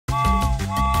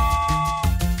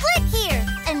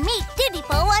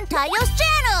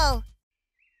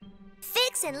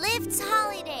Fix and Lift's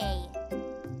holiday.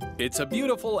 It's a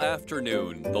beautiful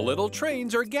afternoon. The little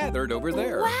trains are gathered over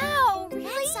there. Wow, really?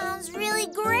 That sounds really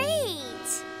great.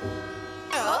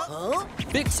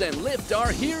 Fix and Lift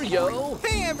are here, yo.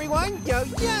 Hey, everyone. Yo,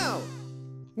 yo.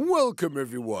 Welcome,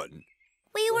 everyone.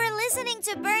 We were listening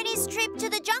to Bernie's trip to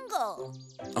the jungle.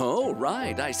 Oh,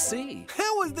 right, I see.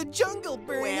 How was the jungle,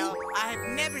 Bernie? Well, I've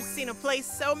never seen a place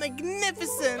so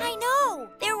magnificent. I know.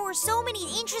 There were so many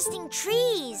interesting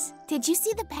trees. Did you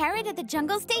see the parrot at the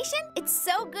jungle station? It's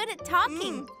so good at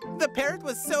talking. The parrot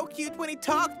was so cute when he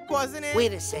talked, wasn't it?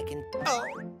 Wait a second. Oh.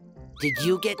 Did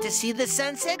you get to see the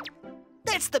sunset?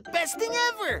 That's the best thing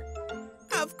ever.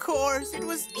 Of course, it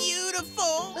was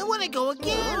beautiful. I want to go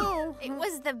again. Oh, it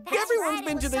was the best. Everyone's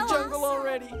been to the jungle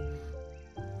already.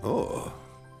 Oh.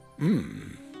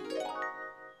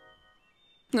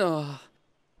 Oh,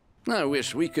 I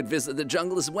wish we could visit the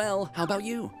jungle as well. How about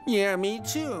you? Yeah, me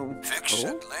too. Fix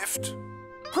and Lift.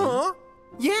 Huh?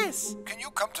 Yes. Can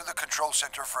you come to the control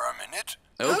center for a minute?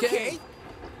 Okay.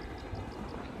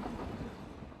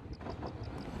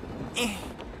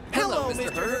 Hello,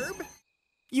 Mr. Herb.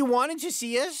 You wanted to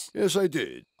see us? Yes, I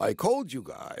did. I called you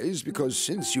guys because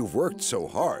since you've worked so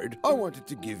hard, I wanted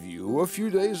to give you a few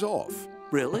days off.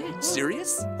 Really?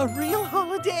 Serious? A real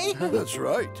holiday? That's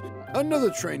right.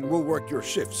 Another train will work your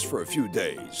shifts for a few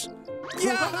days.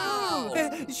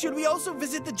 Yahoo! Should we also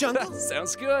visit the jungle?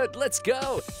 Sounds good. Let's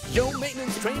go. Yo,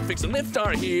 maintenance train Fix and Lift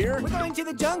are here. We're going to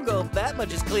the jungle. That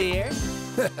much is clear.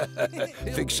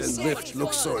 Fix and Lift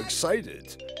look so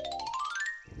excited.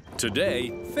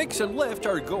 Today, Fix and Lift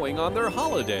are going on their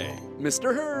holiday.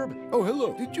 Mr. Herb. Oh,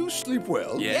 hello. Did you sleep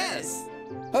well? Yes.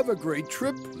 Have a great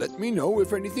trip. Let me know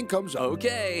if anything comes up.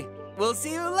 Okay. We'll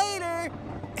see you later.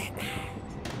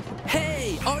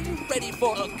 Hey, are you ready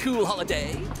for a cool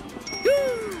holiday?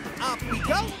 Woo! Off we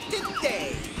go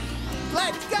today.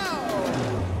 Let's go.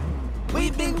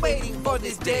 We've been waiting for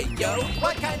this day, yo.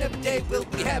 What kind of day will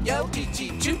we have, yo?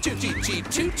 Chee-chee, choo-choo, chee-chee,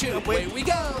 choo-choo. Away we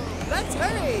go. Let's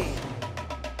hurry.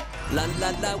 La la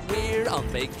la, we're on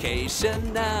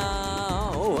vacation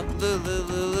now.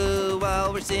 Loo,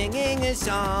 while we're singing a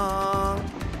song.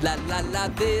 La la la,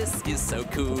 this is so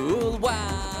cool,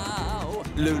 wow.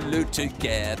 Lulu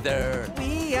together.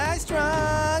 We are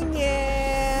strong,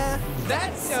 yeah.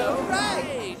 That's so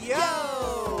right,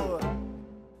 yo.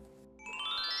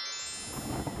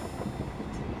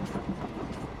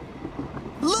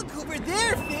 Look over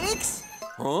there, Fix.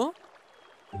 Huh?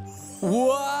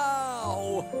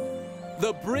 Wow!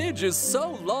 The bridge is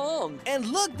so long. And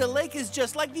look, the lake is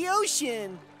just like the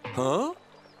ocean. Huh?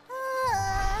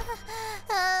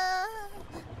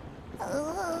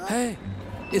 Hey,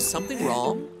 is something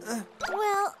wrong?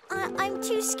 Well, I'm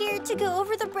too scared to go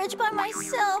over the bridge by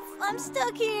myself. I'm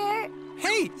stuck here.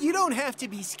 Hey, you don't have to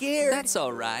be scared. That's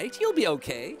all right. You'll be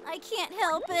okay. I can't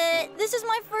help it. This is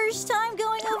my first time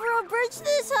going over a bridge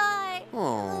this high.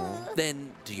 Oh,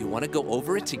 then do you want to go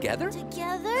over it together?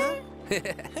 Together?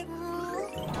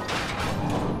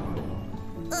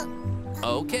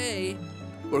 Okay,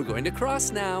 we're going to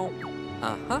cross now.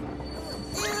 Uh-huh.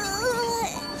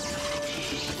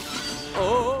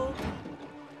 Oh!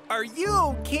 Are you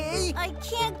okay? I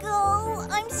can't go.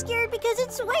 I'm scared because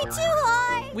it's way too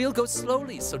high. We'll go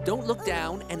slowly, so don't look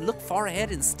down and look far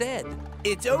ahead instead.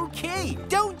 It's okay.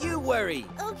 Don't you worry.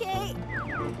 Okay.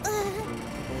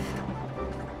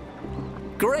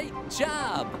 Great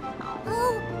job!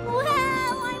 Oh,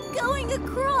 wow, I'm going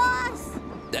across.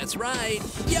 That's right.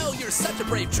 Yo, you're such a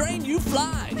brave train, you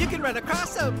fly. You can run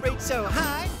across a bridge so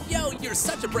high. Yo, you're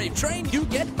such a brave train, you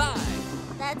get by.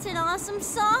 That's an awesome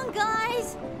song,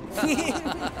 guys.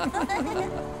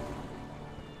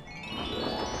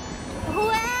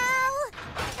 Well,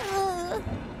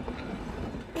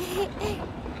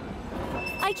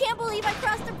 I can't believe I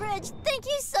crossed the bridge. Thank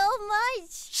you so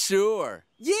much. Sure.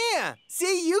 Yeah,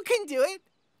 see, you can do it.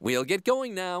 We'll get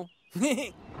going now.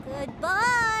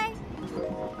 Goodbye.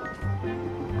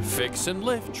 Fix and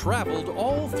Lift traveled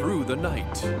all through the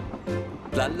night.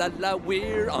 La la la,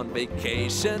 we're on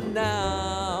vacation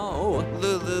now.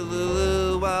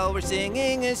 Loo, while we're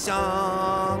singing a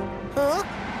song. Huh?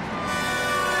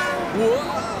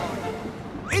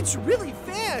 Whoa! It's really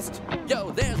fast.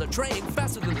 Yo, there's a train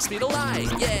faster than the speed of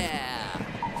light. Yeah!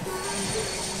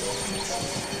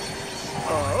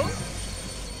 Oh?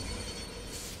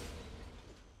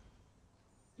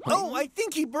 Oh, I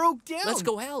think he broke down. Let's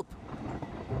go help.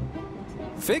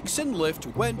 Fix and Lift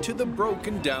went to the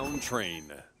broken down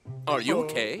train. Are you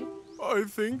okay? I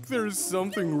think there's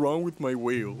something wrong with my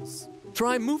wheels.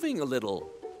 Try moving a little.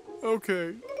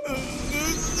 Okay.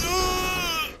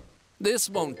 This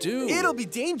won't do. It'll be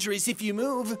dangerous if you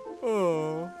move.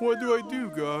 Oh, what do I do,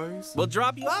 guys? We'll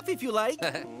drop you off if you like.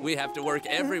 We have to work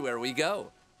everywhere we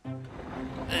go.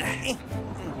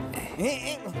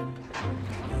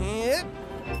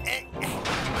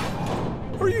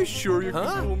 Are you sure you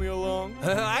can pull me along?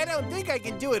 I don't think I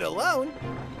can do it alone.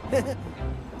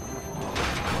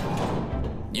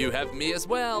 You have me as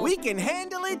well. We can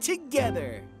handle it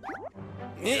together.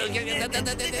 We're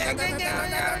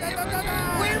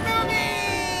moving!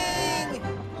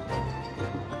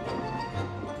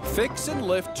 Fix and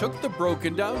Lift took the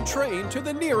broken-down train to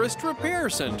the nearest repair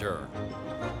center.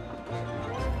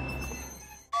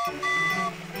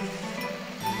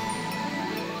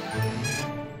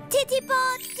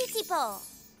 Titipo, Titipo.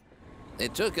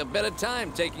 It took a bit of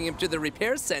time taking him to the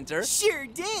repair center. Sure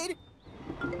did.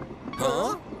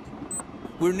 Huh?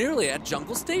 We're nearly at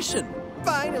Jungle Station.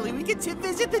 Finally, we get to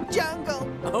visit the jungle.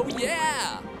 Oh,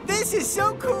 yeah! This is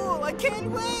so cool. I can't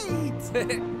wait.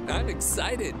 I'm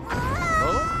excited.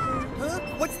 Huh?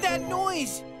 What's that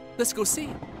noise? Let's go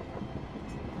see.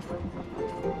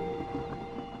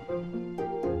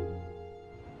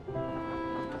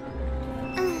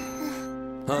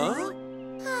 Huh?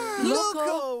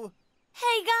 Loco!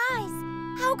 Hey, guys.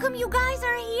 How come you guys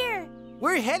are here?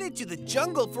 We're headed to the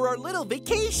jungle for our little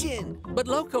vacation. But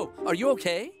Loco, are you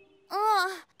okay?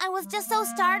 I was just so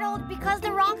startled because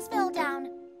the rocks fell down.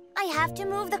 I have to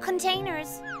move the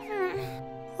containers.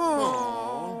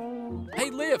 Oh. Hey,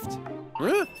 Lift.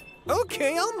 Huh?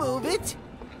 Okay, I'll move it.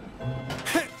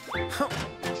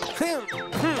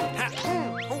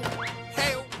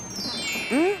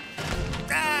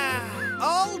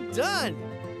 All done.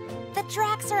 The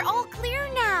tracks are all clear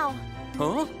now.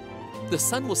 Huh? The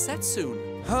sun will set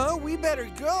soon. Huh? We better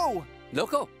go.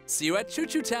 Loco, see you at Choo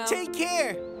Choo Town. Take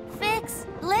care. Fix,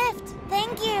 Lift,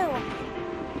 thank you.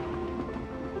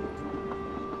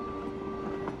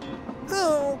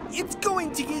 Oh, it's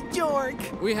going to get dark.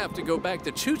 We have to go back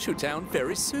to Choo Choo Town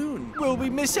very soon. Will we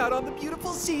miss out on the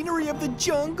beautiful scenery of the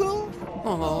jungle?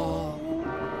 Oh.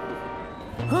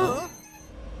 Huh?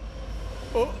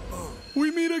 Oh,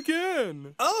 we meet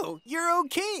again. Oh, you're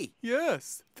okay.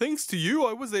 Yes, thanks to you,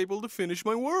 I was able to finish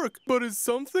my work. But is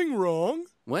something wrong?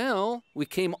 Well, we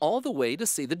came all the way to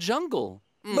see the jungle.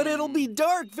 But it'll be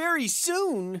dark very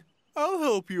soon. I'll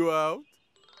help you out.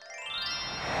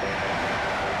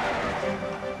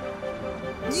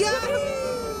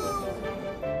 Yahoo!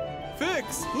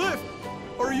 Fix, Lift,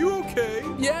 are you okay?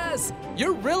 Yes,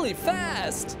 you're really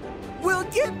fast. We'll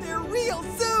get there real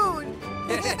soon.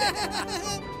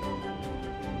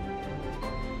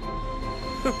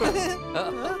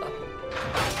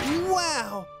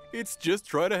 Wow! It's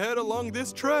just right ahead along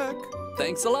this track.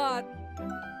 Thanks a lot.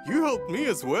 You helped me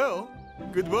as well.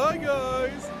 Goodbye,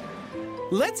 guys.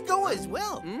 Let's go as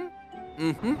well.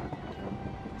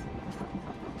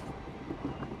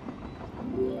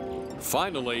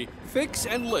 Finally, Fix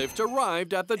and Lift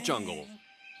arrived at the jungle.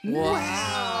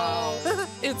 Wow!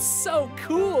 It's so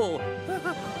cool.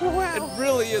 Wow! It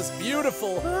really is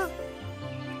beautiful.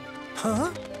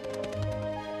 Huh?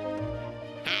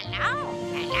 Hello?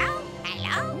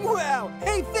 Wow!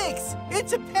 Hey, Fix!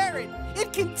 It's a parrot!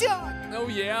 It can talk! Oh,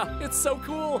 yeah, it's so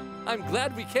cool. I'm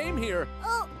glad we came here.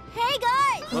 Oh, hey,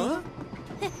 guys! Huh?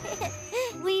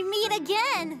 We meet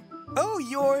again. Oh,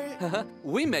 you're...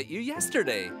 We met you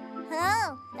yesterday.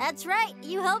 Oh, that's right.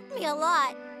 You helped me a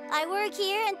lot. I work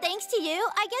here, and thanks to you,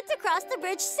 I get to cross the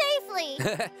bridge safely.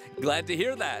 Glad to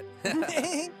hear that.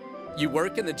 You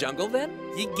work in the jungle then?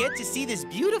 You get to see this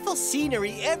beautiful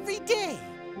scenery every day.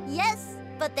 Yes,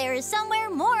 but there is somewhere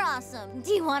more awesome.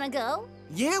 Do you want to go?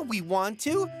 Yeah, we want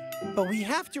to, but we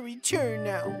have to return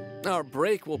now. Our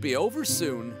break will be over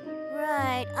soon.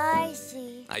 Right, I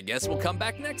see. I guess we'll come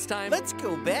back next time. Let's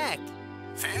go back.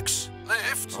 Fix,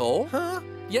 Lift. Oh? Huh?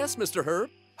 Yes, Mr. Herb.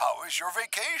 How was your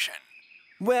vacation?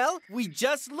 Well, we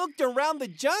just looked around the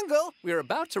jungle. We're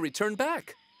about to return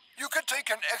back. You could take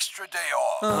an extra day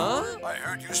off. Huh? I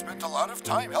heard you spent a lot of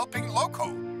time helping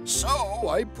Loco. So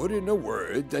I put in a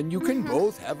word, and you can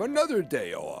both have another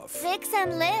day off. Fix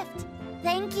and Lift,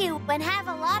 thank you, and have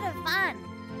a lot of fun.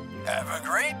 Have a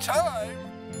great time.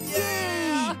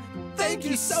 Yay! Thank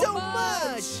you so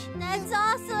much. That's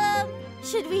awesome.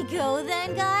 Should we go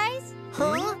then, guys?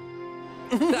 Huh?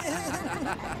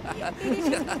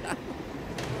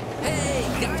 Hey,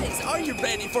 guys, are you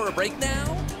ready for a break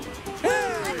now?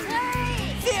 Let's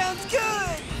hurry. Sounds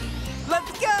good.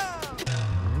 Let's go.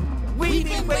 We've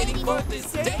been waiting for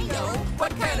this day, yo.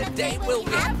 What kind of day will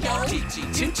we have, yo?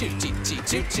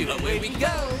 Choo-choo-choo-choo-choo-choo. Away we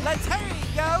go. Let's hurry,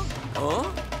 go.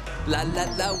 Huh? La la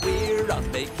la, we're on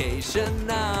vacation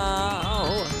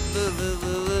now.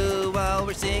 While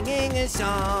we're singing a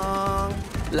song.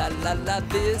 La la la,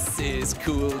 this is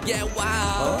cool. Yeah,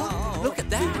 wow. Look at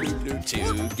that.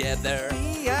 Together.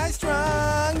 We are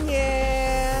strong,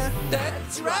 yeah.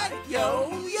 That's right, yo,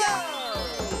 yo.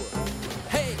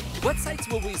 Hey, what sights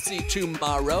will we see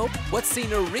tomorrow? What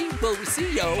scenery will we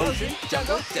see, yo? Ocean,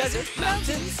 jungle, desert,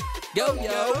 mountains. Go,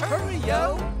 yo, hurry,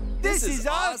 yo. This is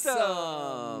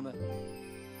awesome.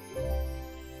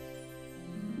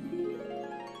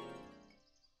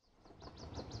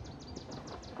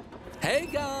 Hey,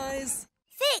 guys.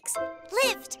 Fix!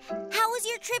 Lift! How was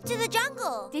your trip to the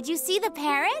jungle? Did you see the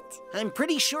parrot? I'm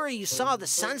pretty sure you saw the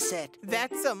sunset.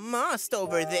 That's a must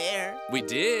over there. We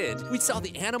did. We saw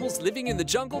the animals living in the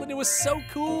jungle, and it was so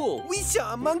cool. We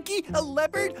saw a monkey, a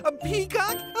leopard, a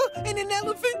peacock, and an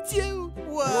elephant too.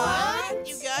 What?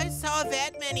 You guys saw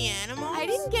that many animals? I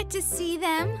didn't get to see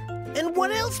them. And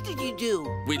what else did you do?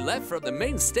 We left from the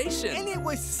main station. And it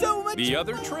was so much The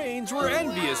other trains were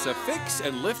envious of Fix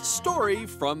and Lift's story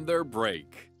from their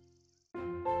break.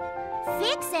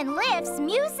 Fix and Lift's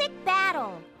music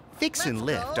battle. Fix and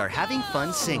Lift are having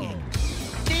fun singing.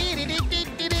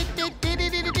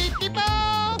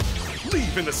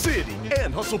 Leaving the city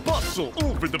and hustle bustle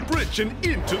over the bridge and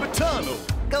into the tunnel.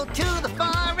 Go to the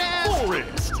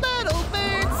forest. Little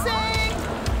bird sing.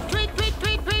 Tweet, tweet,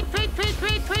 tweet, tweet, tweet, tweet,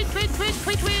 tweet, tweet, tweet, tweet,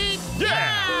 tweet, tweet.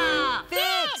 Yeah!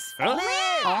 Fix! Huh?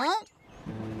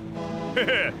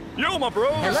 Yo, my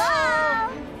bros. Hello!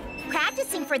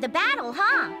 Practicing for the battle,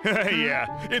 huh?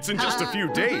 Yeah, it's in just a few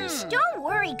days. Don't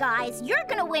worry, guys. You're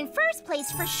gonna win first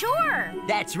place for sure.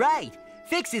 That's right.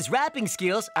 Fix's rapping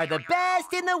skills are the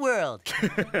best in the world.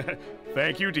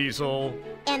 Thank you, Diesel.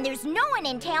 And there's no one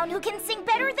in town who can sing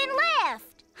better than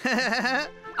Lift.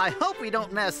 I hope we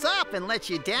don't mess up and let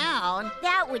you down.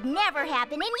 That would never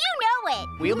happen, and you know it.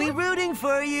 We'll be rooting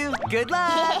for you. Good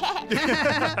luck.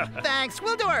 Thanks.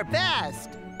 We'll do our best.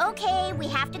 Okay, we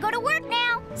have to go to work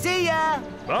now. See ya.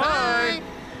 Bye.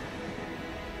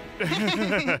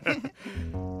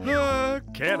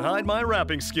 Can't hide my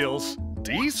rapping skills.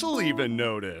 Diesel even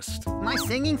noticed. My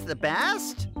singing's the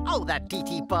best? Oh, that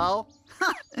Titipo.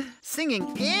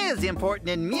 Singing is important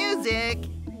in music.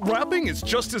 Rapping is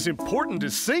just as important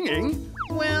as singing.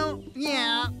 Well,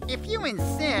 yeah, if you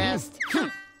insist.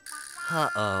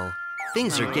 Uh-oh.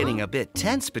 Things are getting a bit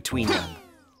tense between them.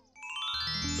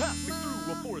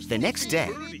 The next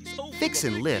day, Fix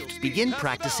and Lift begin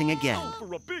practicing again.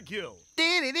 Leaving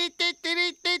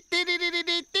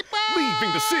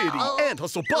the city and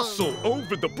hustle bustle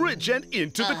over the bridge and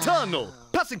into the tunnel.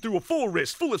 Passing through a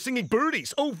forest full of singing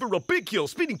birdies over a big hill,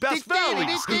 speeding past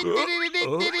valleys.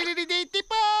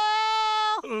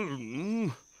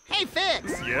 Hey,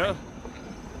 Fix. Yeah?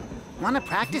 Wanna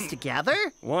practice together?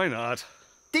 Why not?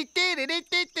 Leaving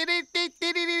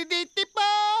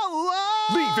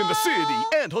the city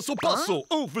and hustle bustle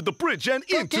over the bridge and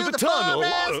into the tunnel.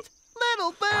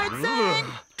 Little bird sing.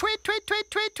 Tweet, tweet,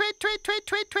 tweet, tweet, tweet, tweet, tweet,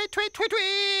 tweet, tweet, tweet, tweet,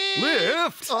 tweet.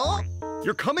 Lift! Oh?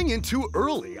 You're coming in too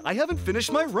early. I haven't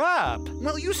finished my rap.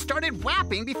 Well, you started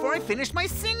rapping before I finished my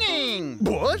singing.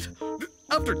 What?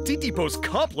 After Titipo's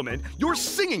compliment, your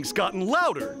singing's gotten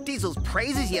louder. Diesel's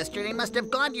praises yesterday must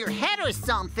have gone to your head or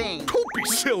something. Don't be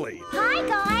silly. Hi,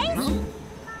 guys.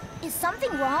 Is something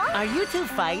wrong? Are you two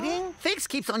fighting? Fix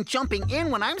keeps on jumping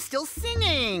in when I'm still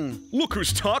singing. Look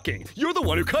who's talking. You're the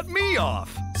one who cut me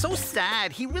off. So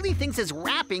sad. He really thinks his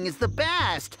rapping is the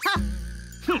best.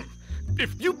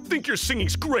 If you think your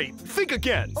singing's great, think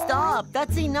again. Stop.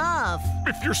 That's enough.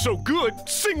 If you're so good,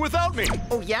 sing without me.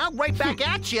 Oh, yeah? Right back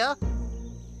at you.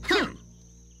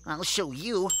 I'll show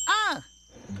you.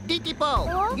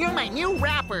 Titipo, you're my new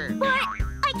rapper. But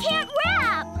I can't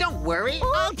rap. Don't worry.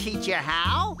 I'll teach you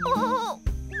how. Oh,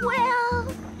 well...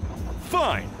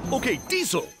 Fine. Okay,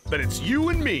 Diesel, then it's you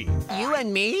and me. You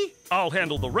and me? I'll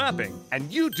handle the rapping, and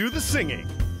you do the singing.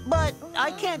 But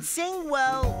I can't sing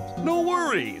well. No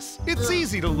worries. It's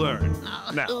easy to learn.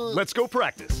 Now, let's go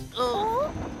practice.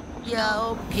 Yeah,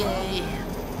 okay.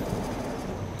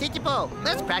 Titipo,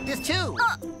 let's practice too.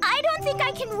 I don't think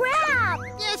I can rap.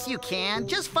 Yes, you can.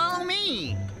 Just follow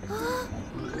me.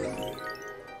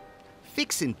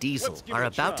 Fix and Diesel are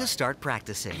about to start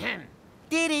practicing.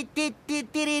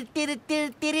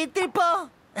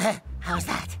 How's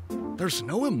that? There's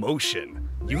no emotion.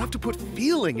 You have to put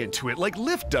feeling into it like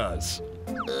Lift does.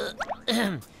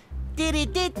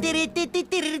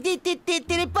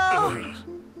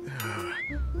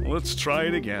 Let's try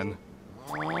it again.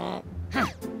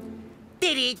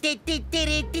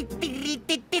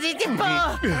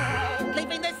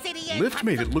 Lift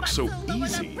made it look so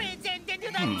easy.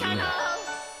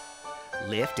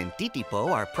 Lift and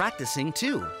Titipo are practicing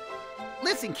too.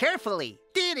 Listen carefully.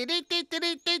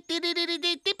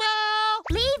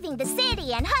 Leaving the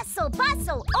city and hustle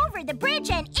bustle over the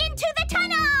bridge and into the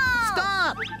tunnel!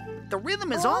 Stop! The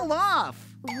rhythm is all off.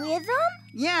 Rhythm?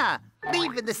 Yeah,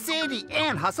 leaving the city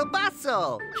and hustle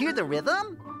bustle. Hear the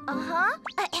rhythm? Uh-huh.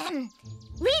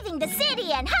 Leaving the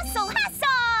city and hustle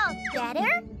hustle!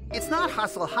 Better? It's not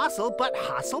hustle hustle, but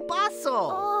hustle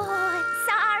bustle. Oh,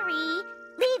 sorry.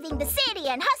 Leaving the city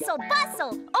and hustle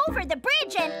bustle over the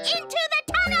bridge and into the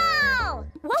tunnel!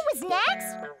 What was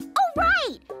next? Oh,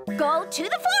 right! Go to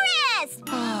the forest!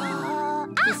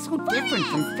 It's so different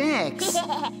from Fix.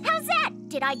 How's that?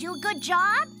 Did I do a good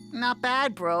job? Not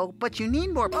bad, bro, but you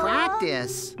need more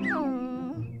practice.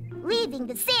 Leaving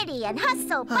the city and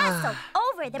hustle bustle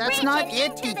over the bridge That's not and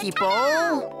it, into the Titipo.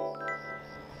 tunnel!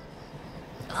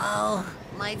 Oh,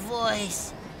 my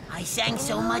voice. I sang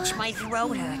so much my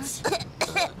throat hurts.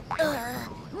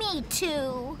 Me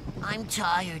too. I'm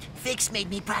tired. Fix made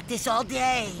me practice all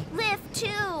day. Liv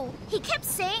too. He kept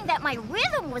saying that my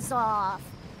rhythm was off.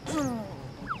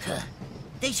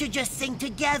 They should just sing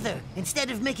together instead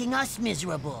of making us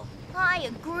miserable. I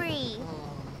agree.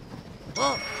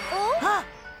 Oh! Huh?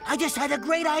 I just had a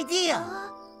great idea.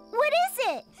 What is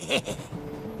it?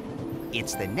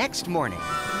 It's the next morning.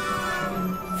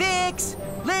 Fix!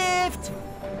 Lift!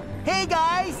 Hey,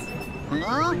 guys!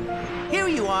 Huh? Here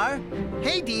you are.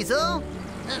 Hey, Diesel.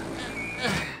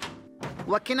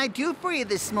 What can I do for you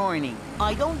this morning?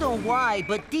 I don't know why,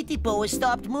 but Titipo has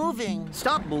stopped moving.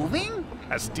 Stop moving?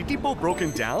 Has Titipo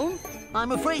broken down?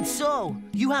 I'm afraid so.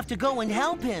 You have to go and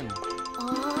help him.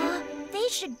 They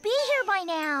should be here by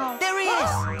now. There he is!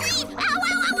 Ow, ow,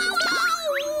 ow, ow,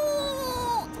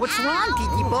 ow! What's wrong,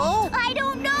 Titipo? I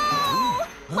don't know.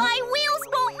 My wheels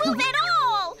won't move at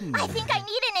all. I think I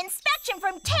need an inspection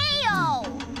from Tayo.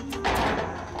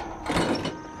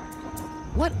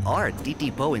 What are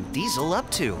Titipo and Diesel up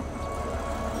to?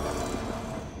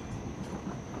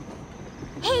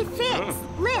 Hey, Fix,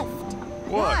 lift.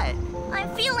 What? I'm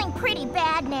feeling pretty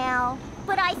bad now,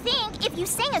 but I think if you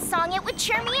sing a song, it would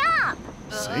cheer me up.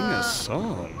 Sing a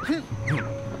song?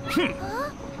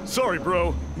 Sorry,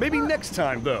 bro. Maybe next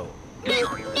time, though.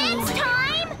 Next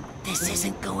time? This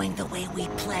isn't going the way we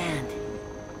planned.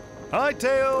 Hi,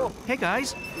 Teo. Hey,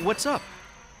 guys. What's up?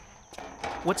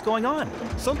 What's going on?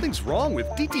 Something's wrong with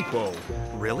Titipo.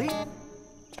 Really?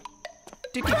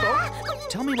 Titipo,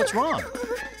 tell me what's wrong.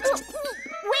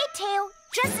 Wait, Tayo,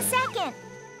 just a second.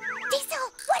 Diesel,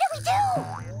 what do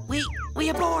we do? We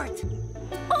abort.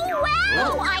 Oh,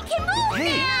 wow! I can move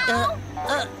now!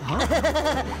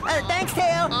 Thanks,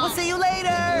 Teo. We'll see you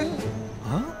later.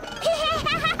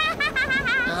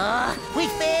 We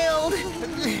failed.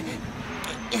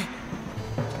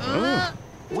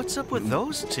 What's up with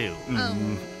those two?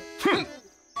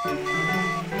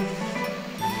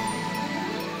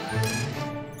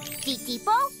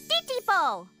 Titipo,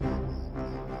 Titipo!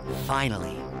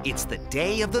 Finally, it's the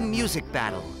day of the music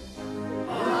battle.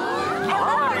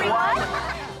 Hello, everyone!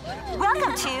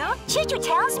 Welcome to Choo Choo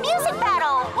Town's Music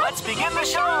Battle! Let's begin the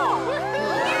show!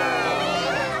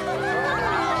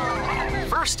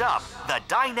 First up, the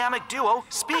dynamic duo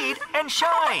Speed and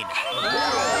Shine!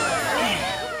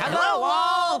 Hello,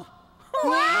 all!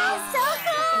 Wow, so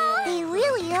cool! They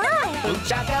really are! Boom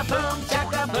chaka boom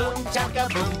chaka boom chaka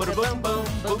boom boom boom boom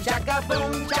boom chaka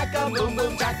boom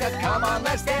chaka come on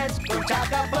let's dance boom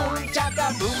chaka boom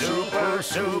super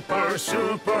super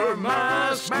super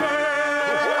mask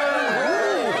man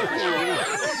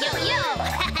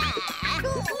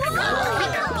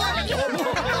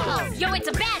Yo, it's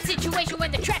a bad situation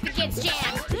when the traffic gets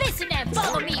jammed. Listen and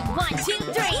follow me. 1, 2,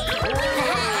 3.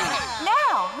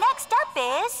 Now, next up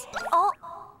is...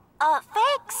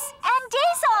 Fix and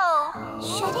Diesel!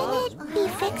 Shouldn't it be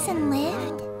Fix and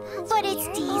Lift? But it's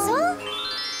Diesel?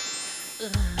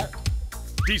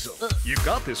 Diesel, you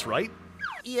got this, right?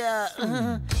 Yeah.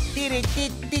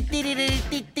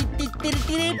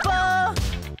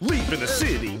 Leaving the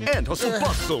city and hustle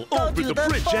bustle over the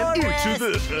bridge and into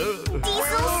the...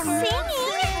 Diesel singing?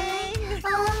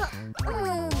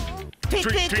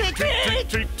 Treat, treat, treat,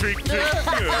 treat, treat, treat.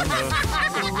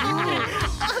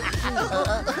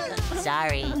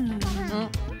 Sorry.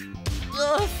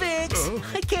 Oh, Fix!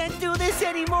 I can't do this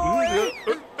anymore!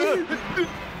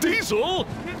 Diesel!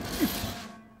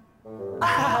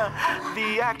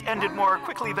 The act ended more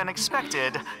quickly than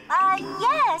expected.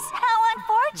 Yes, how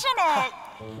unfortunate!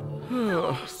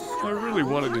 I really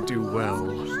wanted to do well.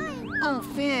 Oh,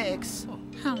 Fix.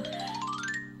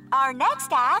 Our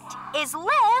next act is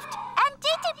Lift and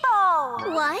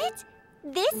Titipo! What?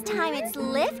 This time it's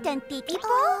Lift and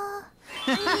Titipo?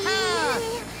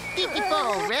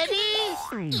 Titipo, ready?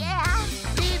 Yeah.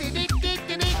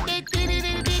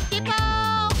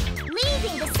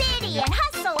 Leaving the city and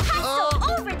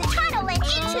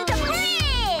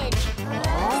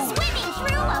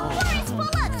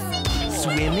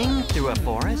a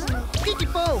forest?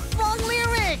 Titipo, wrong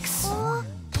lyrics!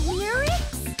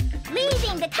 Lyrics?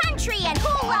 Leaving the country and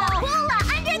hula hula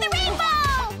under the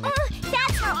rainbow!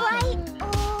 That's not right.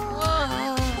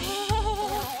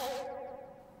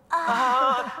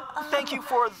 Thank you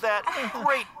for that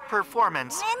great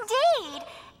performance. Indeed.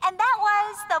 And that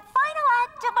was the final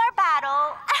act of our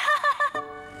battle.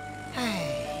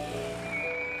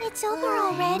 It's over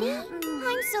already?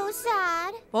 I'm so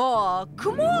sad. Oh,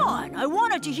 come on. I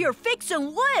wanted to hear Fix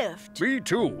and Lift. Me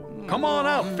too. Come on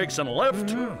out, Fix and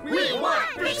Lift. We want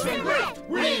Fix and Lift!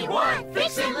 We want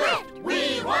Fix and Lift!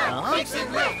 We want Fix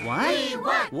and Lift! What? We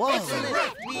want Fix and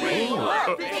Lift! We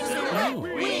want Fix and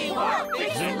Lift! We want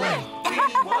Fix and Lift!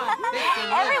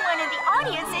 Everyone in the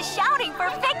audience is shouting for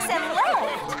Fix and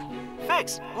Lift.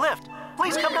 Fix, Lift,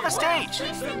 please come to the stage.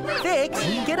 Fix,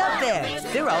 get up there.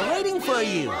 They're all waiting for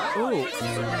you. Oh,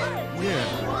 yeah.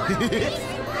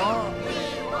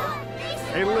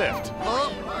 Hey, Lift. Oh,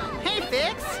 hey,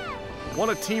 Fix. Want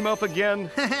to team up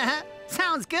again?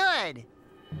 Sounds good.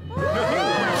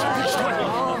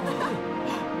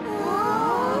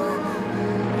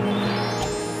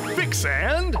 Fix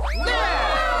and...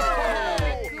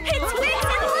 It's Fix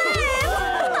and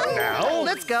Lift! Now...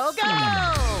 Let's go, go!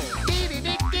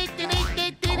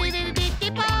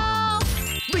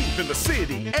 Leaving the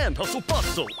city and hustle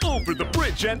bustle over the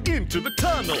bridge and into the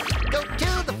tunnel. Go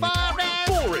to the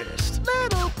forest.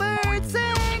 Little bird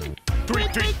sing.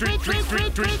 Tweet, tweet, tweet, tweet,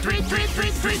 tweet, tweet, tweet, tweet,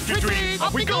 tweet, tweet, tweet, tweet.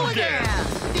 Up we go again.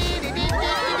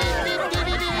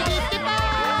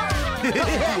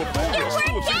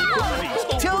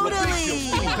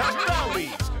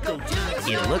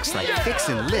 It looks like Fix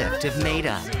and Lift have made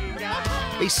up.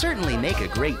 They certainly make a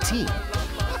great team.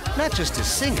 Not just as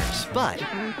singers, but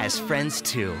as friends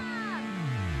too.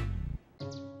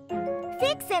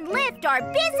 Fix and Lift are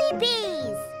busy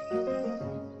bees.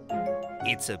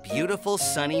 It's a beautiful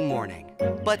sunny morning,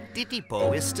 but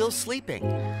Titipo is still sleeping.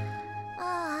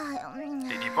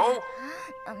 Titipo?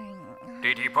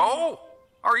 Titipo?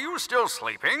 Are you still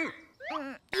sleeping?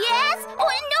 Yes?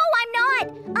 Oh, no, I'm not.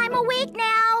 I'm awake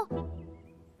now.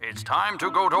 It's time to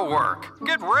go to work.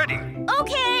 Get ready.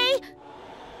 Okay.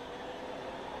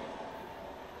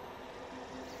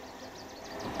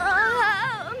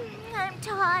 I'm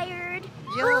tired.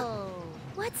 Yo.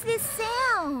 What's this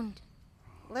sound?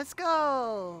 Let's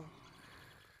go.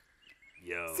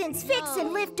 Yo. Since Fix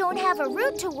and Lift don't have a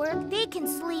route to work, they can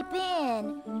sleep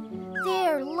in.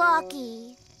 They're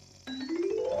lucky.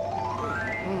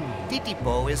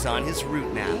 Titipo is on his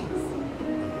route now.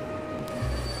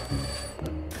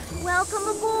 Welcome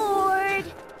aboard.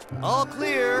 All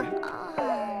clear.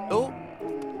 Oh,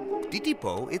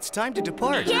 Titipo, it's time to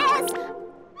depart. Yes!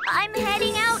 I'm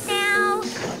heading out now.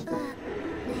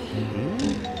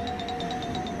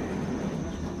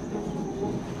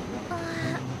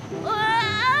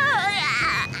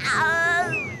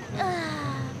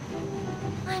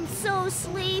 I'm so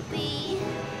sleepy.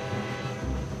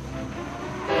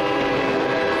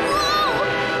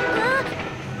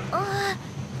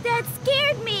 That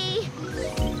scared me.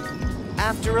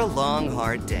 After a long,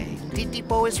 hard day,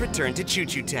 Titipo is returned to Choo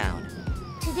Choo Town.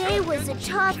 Today was a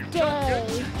tough day.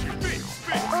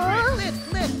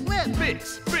 Lift, lift, lift.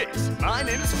 Fix, Fix. My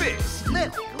name is Fix.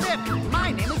 Lift, lift.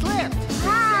 My name is Lift.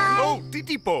 Hi. Oh,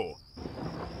 Titipo.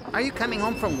 Are you coming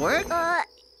home from work?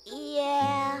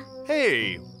 Yeah.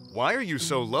 Hey, why are you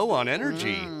so low on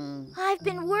energy? I've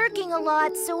been working a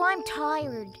lot, so I'm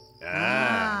tired.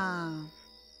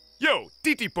 Yo,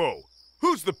 Titipo.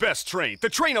 Who's the best train? The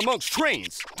train amongst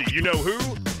trains. Do you know who?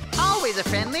 Always a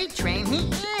friendly train he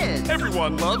is.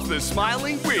 Everyone loves the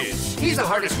smiling whiz. He's the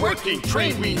hardest working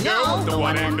train we know. The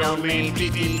one and only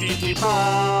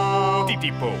Titipo.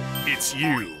 Titipo, it's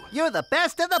you. You're the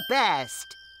best of the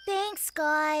best. Thanks,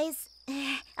 guys.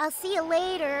 I'll see you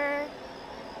later.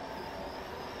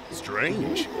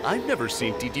 Strange. I've never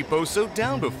seen Titipo so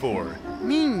down before.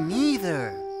 Me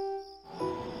neither.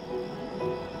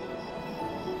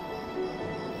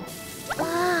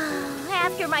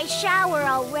 After my shower,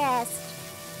 I'll rest.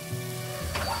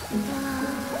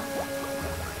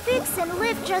 Fix and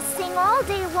Lift just sing all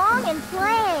day long and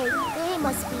play. They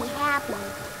must be happy.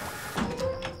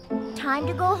 Time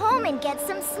to go home and get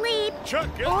some sleep.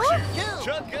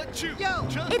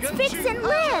 It's Fix and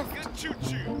Lift.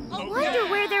 I wonder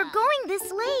where they're going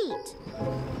this late.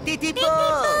 Titipo!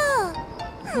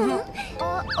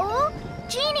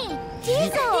 Jeannie,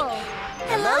 Diesel.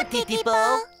 Hello,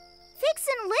 Titipo. Fix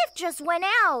and Lift just went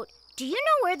out. Do you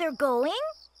know where they're going?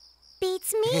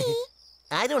 Beats me.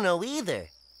 I don't know either.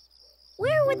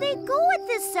 Where would they go at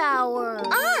this hour?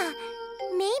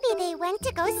 Maybe they went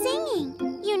to go singing.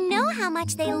 You know how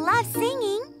much they love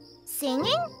singing.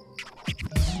 singing?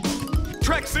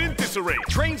 Tracks in disarray,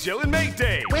 trains yelling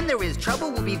Mayday. When there is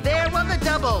trouble, we'll be there on the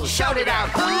double. Shout it out,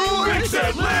 who? Fix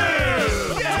and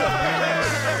live!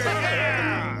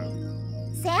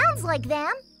 Sounds like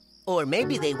them. Or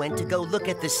maybe they went to go look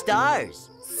at the stars.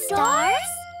 Stars?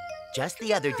 Just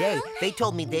the other day, they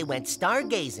told me they went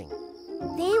stargazing.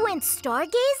 They went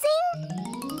stargazing?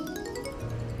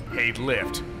 Hey,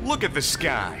 Lift, look at the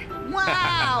sky.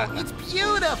 Wow, it's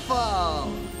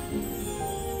beautiful.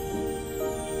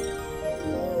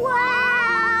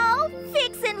 Wow!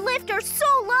 Fix and Lift are so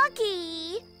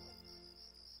lucky.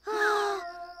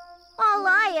 All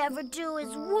I ever do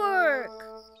is work.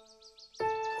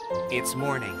 It's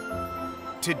morning.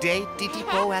 Today,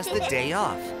 Titipo has the day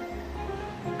off.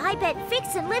 I bet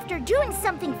Fix and Lift are doing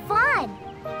something fun.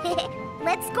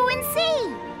 Let's go and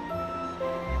see.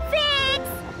 Fix!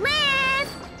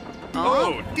 Lift!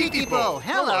 Oh, Titipo,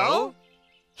 hello.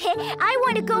 I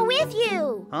want to go with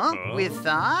you. Huh? With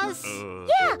us?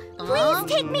 Yeah, please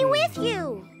take me with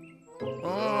you.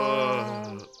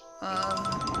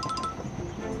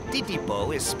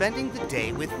 Titipo is spending the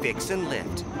day with Fix and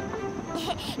Lift.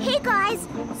 Hey guys,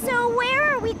 so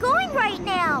where are we going right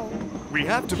now? We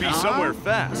have to be somewhere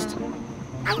fast.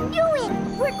 I knew it!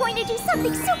 We're going to do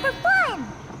something super fun!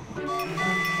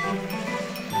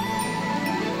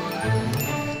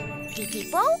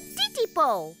 Titipo,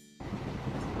 Titipo!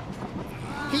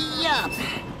 Yup!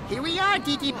 Here we are,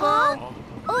 Titipo!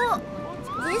 Oh,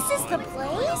 this is the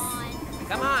place?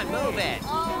 Come on, move it.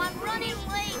 Oh, I'm running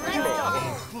late. Let's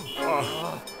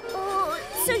go.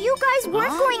 So you guys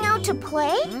weren't going out to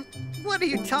play? What are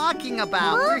you talking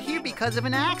about? We're here because of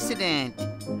an accident.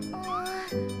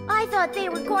 I thought they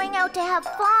were going out to have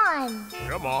fun.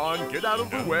 Come on, get out of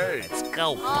the way. Let's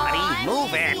go, buddy.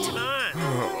 Move it.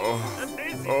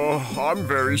 I'm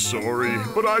very sorry,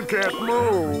 but I can't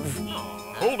move.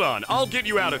 Hold on, I'll get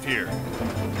you out of here.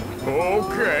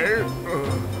 Okay.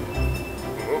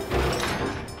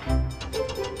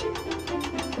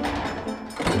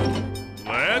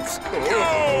 Let's go!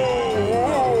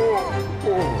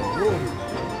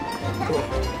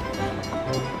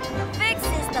 Fix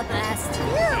is the best.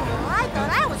 I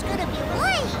thought I was gonna be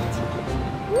late.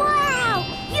 Wow,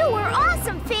 you were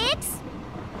awesome, Fix.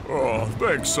 Oh,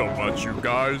 thanks so much, you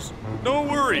guys. No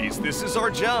worries, this is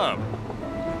our job.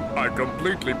 I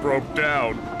completely broke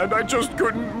down, and I just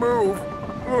couldn't move.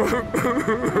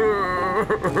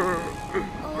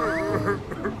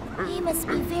 He must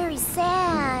be very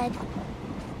sad.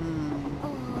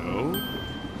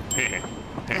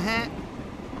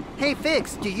 Hey,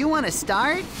 Fix, do you want to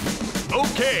start?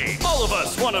 Okay, all of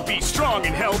us want to be strong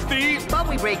and healthy. But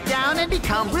we break down and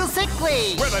become real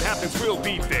sickly. Where that happens, we'll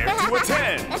be there to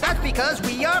attend. That's because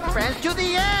we are friends to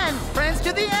the end. Friends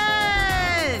to the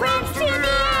end. Friends to the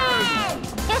end.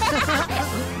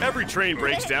 Every train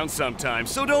breaks down sometime,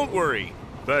 so don't worry.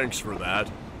 Thanks for that.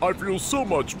 I feel so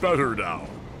much better now.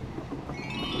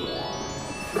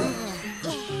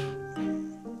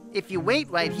 If you wait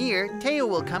right here, Tayo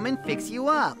will come and fix you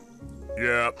up.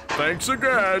 Yeah, thanks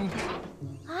again.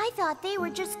 I thought they were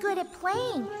just good at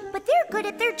playing, but they're good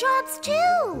at their jobs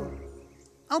too.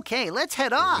 Okay, let's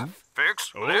head off.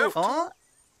 Fix, Lift.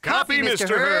 Copy,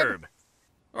 Mr. Herb.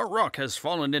 A rock has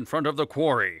fallen in front of the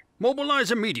quarry. Mobilize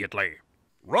immediately.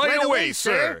 Right away,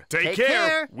 sir. Take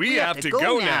care. We have to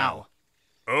go now.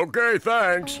 Okay,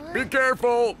 thanks. Be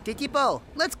careful. Titipo,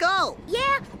 let's go.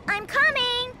 Yeah, I'm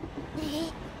coming.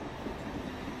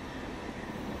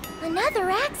 Another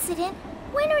accident?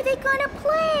 When are they gonna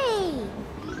play?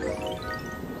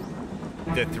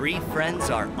 The three friends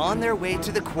are on their way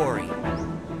to the quarry.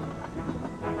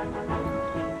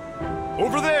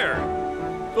 Over there.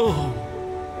 Oh,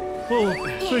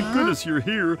 thank goodness you're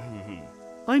here.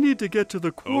 I need to get to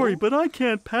the quarry, but I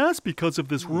can't pass because of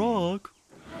this rock.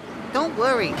 Don't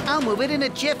worry, I'll move it in a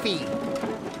jiffy.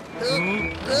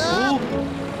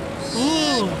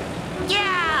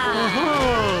 Yeah!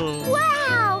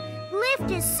 Wow!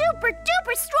 Lift is super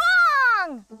duper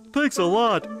strong! Thanks a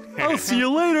lot. I'll see you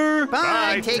later.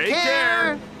 Bye. Take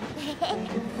care.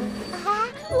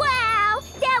 Wow!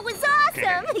 That was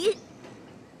awesome!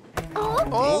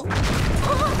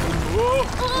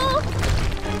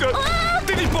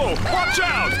 Titipo, watch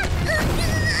out!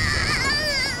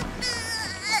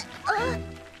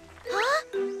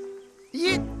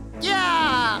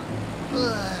 Yeah!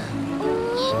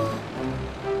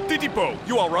 Titipo,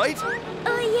 you all right?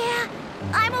 Yeah.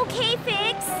 I'm okay,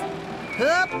 Fix.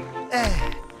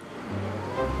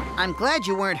 I'm glad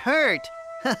you weren't hurt.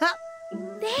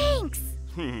 Thanks.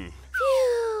 Phew.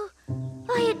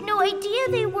 I had no idea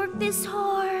they worked this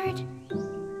hard.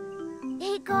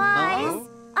 Hey, guys.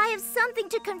 I I have something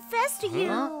to confess to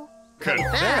you.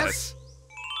 Confess?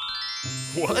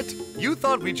 What? You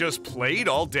thought we just played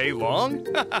all day long?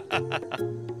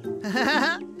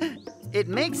 It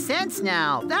makes sense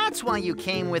now. That's why you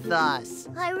came with us.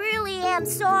 I really am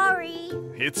sorry.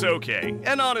 It's okay.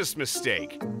 An honest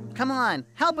mistake. Come on,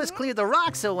 help us clear the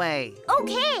rocks away.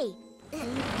 Okay. Yay!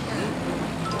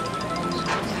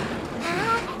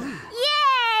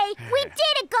 We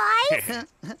did it, guys!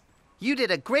 You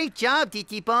did a great job,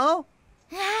 Titipo.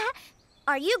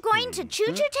 Are you going to Choo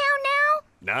Choo Town now?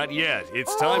 Not yet.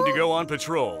 It's time to go on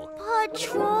patrol.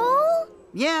 Patrol?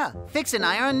 Yeah, Fix and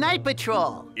I are on night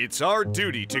patrol. It's our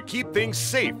duty to keep things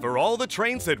safe for all the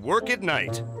trains that work at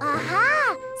night.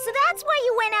 Aha! So that's why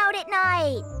you went out at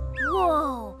night.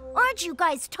 Whoa, aren't you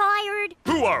guys tired?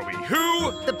 Who are we?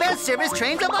 Who? The best service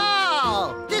trains of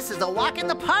all! This is a walk in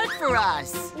the park for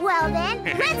us. Well then,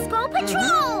 let's go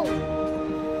patrol!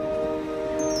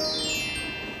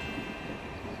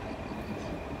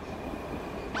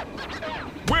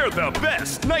 We're the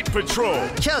best night patrol.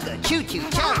 Chugga, choo-choo,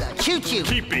 chugga, choo-choo.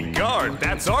 Keeping guard,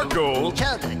 that's our goal.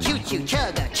 Chugga, choo-choo,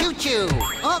 chugga, choo-choo.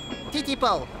 Oh,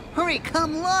 Titipo, hurry,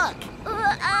 come look.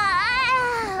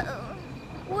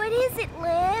 What is it,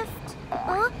 Lift?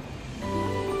 Huh?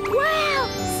 Wow,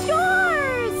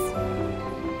 stars!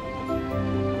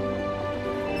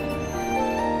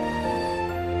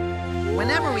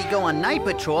 Whenever we go on night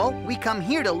patrol, we come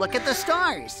here to look at the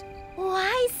stars. Oh,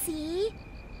 I see.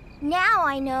 Now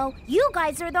I know. You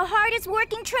guys are the hardest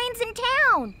working trains in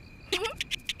town.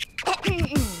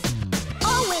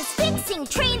 Always fixing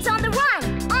trains on the run.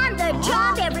 On the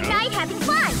job every night having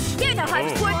fun. They're the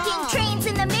hardest working trains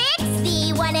in the mix.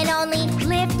 The one and only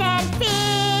Lift and Fix.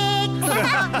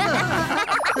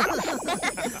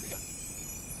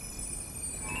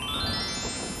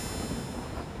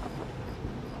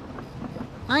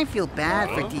 I feel bad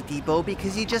for Titipo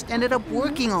because he just ended up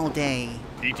working all day.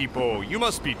 Titipo, you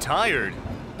must be tired.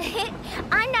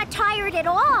 I'm not tired at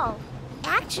all.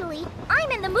 Actually,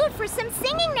 I'm in the mood for some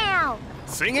singing now.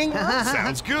 Singing?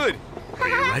 Sounds good. Are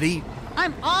you ready?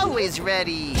 I'm always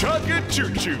ready.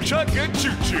 Chugga-choo-choo,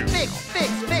 chugga-choo-choo. Fix,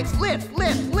 fix, fix, lift,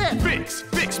 lift, lift. Fix,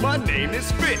 fix, my name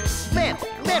is Fix. Lift,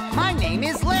 lift, my name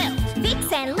is Lift.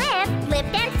 Fix and lift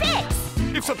and fix.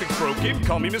 If something's broken,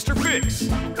 call me Mr. Fix.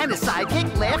 And a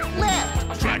sidekick, Lift,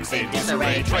 lift. Tracks in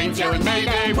disarray, trains yelling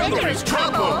mayday. When there is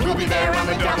trouble, we'll be there on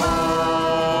the double.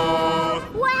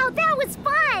 Wow, that was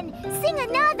fun. Sing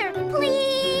another,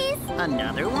 please.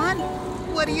 Another one?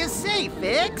 What do you say,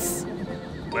 Fix?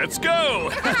 Let's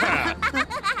go!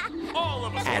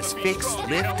 As Fix,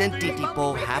 Lift, and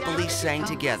Titipo happily sang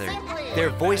together, their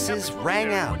voices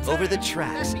rang out over the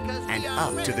tracks and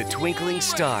up to the twinkling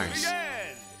stars.